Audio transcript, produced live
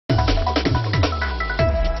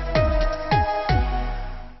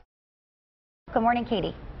Good morning,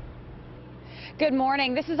 Katie. Good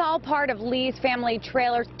morning. This is all part of Lee's Family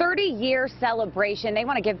Trailer's 30-year celebration. They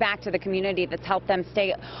want to give back to the community that's helped them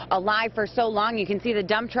stay alive for so long. You can see the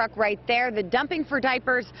dump truck right there. The dumping for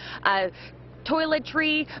diapers,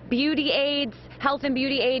 toiletry, beauty aids, health and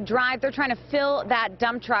beauty aid drive. They're trying to fill that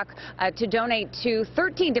dump truck to donate to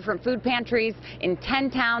 13 different food pantries in 10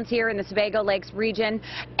 towns here in the Sebago Lakes region.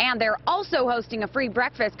 And they're also hosting a free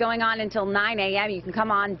breakfast going on until 9 a.m. You can come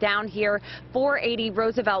on down here, 480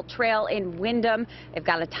 Roosevelt Trail in Windham. They've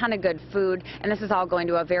got a ton of good food, and this is all going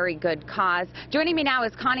to a very good cause. Joining me now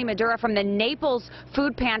is Connie Madura from the Naples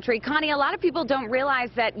Food Pantry. Connie, a lot of people don't realize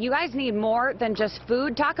that you guys need more than just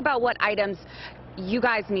food. Talk about what items you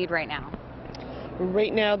guys need right now.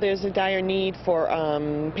 Right now there's a dire need for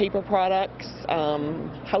paper products,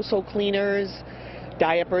 household cleaners,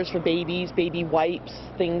 diapers for babies, baby wipes,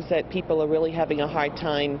 things that people are really having a hard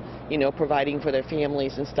time, providing for their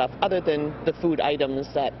families and stuff, other than the food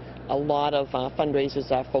items that a lot of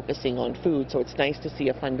fundraisers are focusing on food. So it's nice to see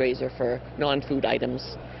a fundraiser for non-food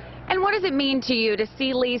items. And what does it mean to you to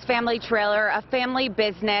see Lee's Family Trailer, a family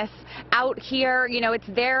business, out here? It's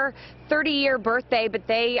their 30-year birthday, but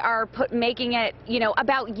they are making it,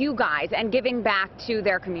 about you guys and giving back to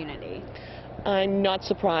their community. I'm not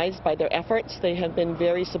surprised by their efforts. They have been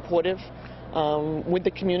very supportive with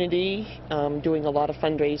the community, doing a lot of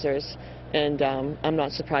fundraisers, and I'm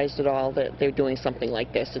not surprised at all that they're doing something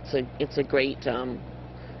like this. It's a great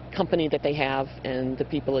company that they have, and the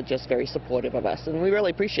people are just very supportive of us, and we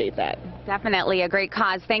really appreciate that. Definitely a great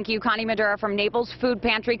cause. Thank you, Connie Madura from Naples Food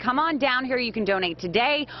Pantry. Come on down here. You can donate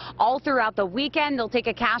today, all throughout the weekend. They'll take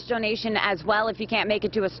a cash donation as well if you can't make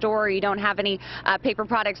it to a store or you don't have any paper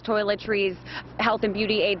products, toiletries, health and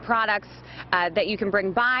beauty aid products that you can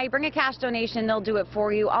bring by. Bring a cash donation. They'll do it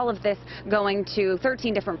for you. All of this going to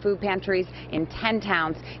 13 different food pantries in 10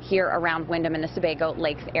 towns here around Windham in the Sebago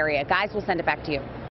Lakes area. Guys, we'll send it back to you.